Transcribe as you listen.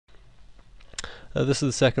This is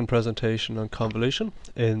the second presentation on convolution.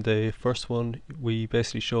 In the first one we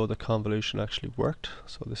basically show that convolution actually worked.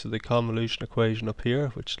 So this is the convolution equation up here,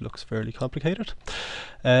 which looks fairly complicated.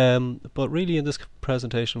 But really in this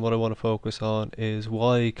presentation what I want to focus on is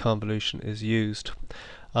why convolution is used.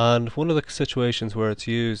 And one of the situations where it's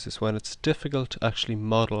used is when it's difficult to actually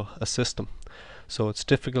model a system. So it's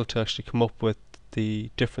difficult to actually come up with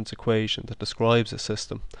the difference equation that describes a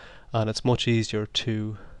system, and it's much easier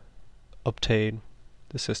to obtain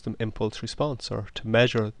the system impulse response, or to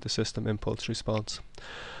measure the system impulse response.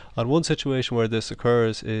 And one situation where this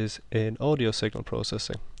occurs is in audio signal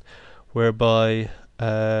processing, whereby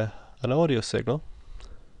an audio signal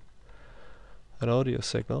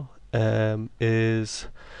is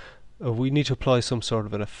we need to apply some sort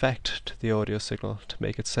of an effect to the audio signal to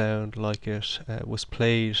make it sound like it was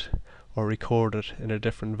played or recorded in a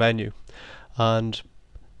different venue. And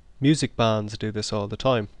music bands do this all the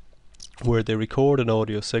time, where they record an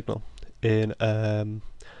audio signal in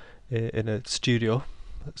a studio,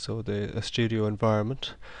 so a studio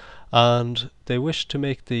environment, and they wish to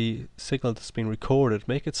make the signal that's been recorded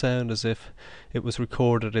make it sound as if it was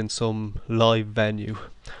recorded in some live venue.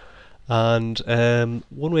 And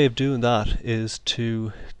one way of doing that is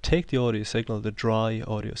to take the audio signal, the dry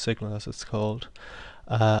audio signal as it's called,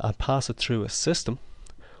 and pass it through a system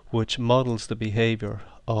which models the behavior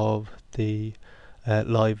of the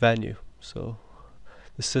live venue. So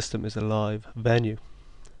the system is a live venue,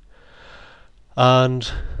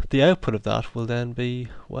 and the output of that will then be,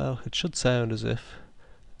 well, it should sound as if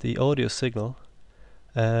the audio signal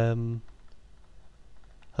has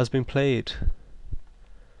been played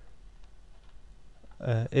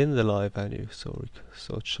in the live venue. So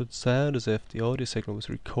it should sound as if the audio signal was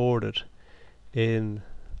recorded in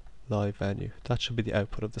live venue. That should be the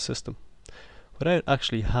output of the system, without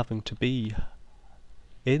actually having to be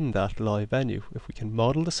in that live venue. If we can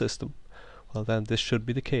model the system, well, then this should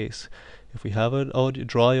be the case. If we have an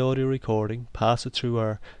dry audio recording, pass it through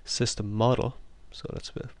our system model, so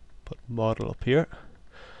let's put model up here,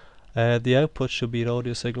 the output should be an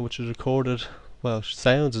audio signal which is recorded, well,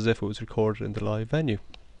 sounds as if it was recorded in the live venue.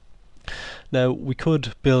 Now we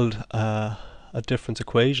could build a difference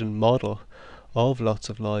equation model of lots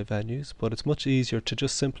of live venues, but it's much easier to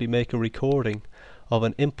just simply make a recording of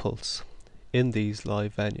an impulse in these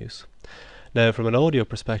live venues. Now from an audio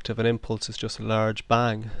perspective, an impulse is just a large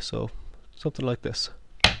bang, so something like this.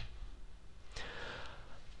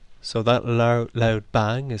 So that loud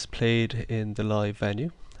bang is played in the live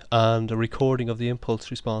venue, and a recording of the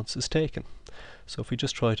impulse response is taken. So if we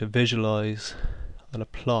just try to visualize on a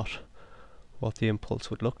plot what the impulse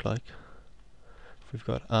would look like, if we've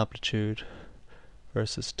got amplitude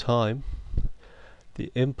versus time,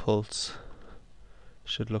 the impulse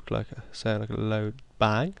should sound like a loud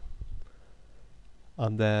bang,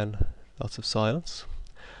 and then lots of silence.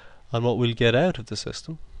 And what we'll get out of the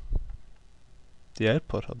system, the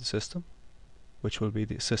output of the system, which will be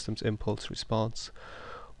the system's impulse response,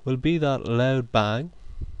 will be that loud bang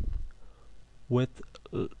with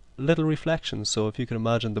little reflections. So if you can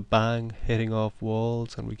imagine the bang hitting off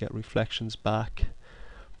walls, and we get reflections back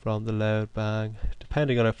from the loud bang,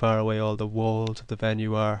 depending on how far away all the walls of the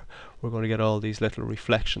venue are, we're going to get all these little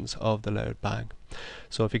reflections of the loud bang.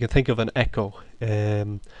 So if you can think of an echo,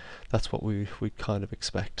 that's what we kind of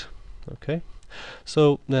expect. Okay,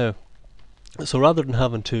 so now, rather than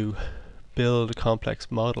having to build a complex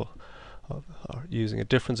model or using a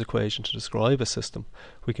difference equation to describe a system,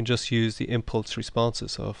 we can just use the impulse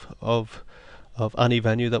responses of any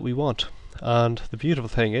venue that we want. And the beautiful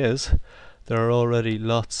thing is, there are already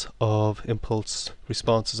lots of impulse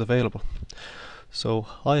responses available. So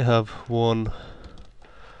I have one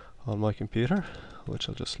on my computer, which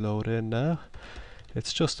I'll just load in now.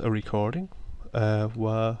 It's just a recording. So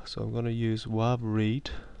I'm going to use WAV read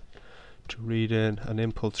to read in an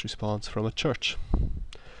impulse response from a church.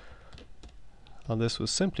 And this was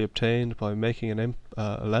simply obtained by making a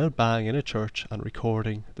loud bang in a church and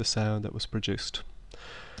recording the sound that was produced.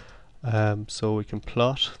 So we can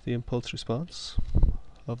plot the impulse response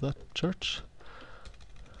of that church.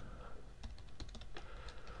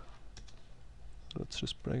 Let's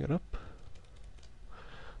just bring it up.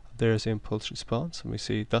 There's the impulse response, and we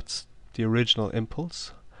see that's the original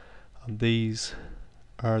impulse, and these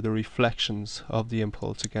are the reflections of the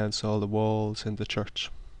impulse against all the walls in the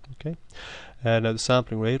church. Okay. Now the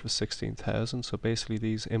sampling rate was 16,000, so basically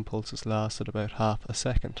these impulses lasted about half a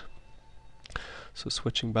second. So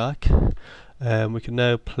switching back, we can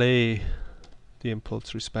now play the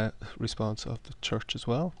impulse response of the church as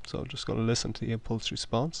well. So I'm just going to listen to the impulse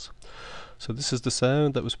response. So this is the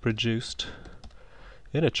sound that was produced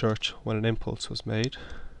in a church when an impulse was made.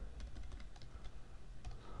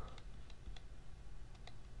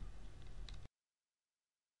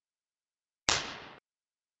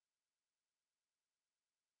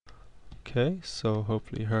 Okay, so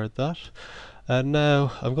hopefully you heard that. And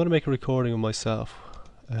now I'm going to make a recording of myself.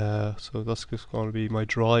 So that's just going to be my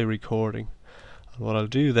dry recording. And what I'll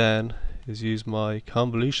do then is use my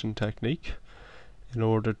convolution technique in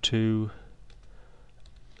order to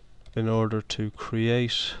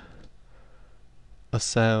create a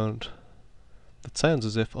sound that sounds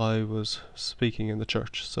as if I was speaking in the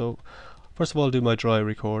church. So first of all, I'll do my dry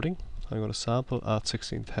recording. I'm going to sample at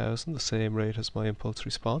 16,000, the same rate as my impulse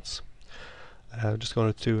response. I'm just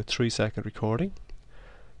going to do a 3-second recording.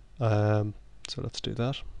 So let's do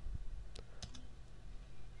that.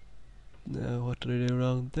 Now, what did I do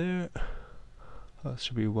wrong there? That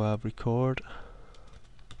should be WAV record.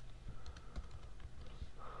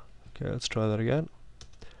 Okay, let's try that again.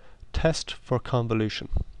 Test for convolution.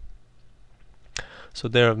 So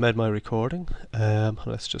there I've made my recording.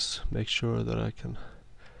 Let's just make sure that I can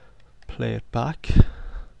play it back.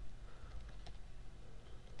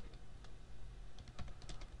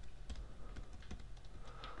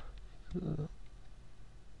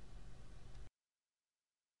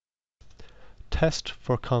 Test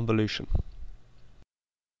for convolution.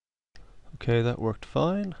 Okay, that worked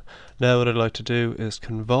fine. Now what I'd like to do is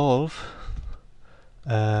convolve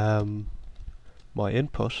my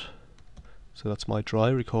input, so that's my dry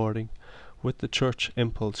recording, with the church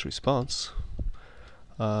impulse response,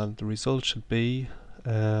 and the result should be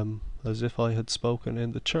as if I had spoken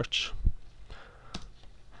in the church.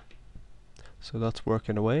 So that's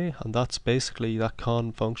working away, and that's basically, that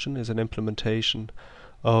con function is an implementation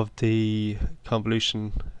of the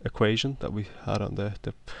convolution equation that we had on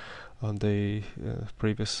the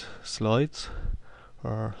previous slides,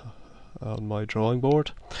 or on my drawing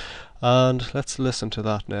board. And let's listen to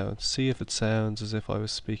that now and see if it sounds as if I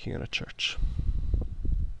was speaking in a church.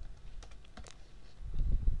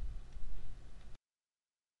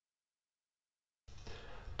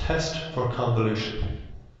 Test for convolution.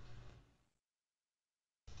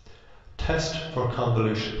 Test for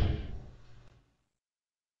convolution.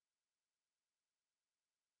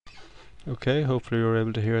 Okay, hopefully you were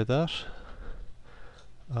able to hear that.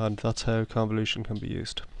 And that's how convolution can be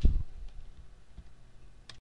used.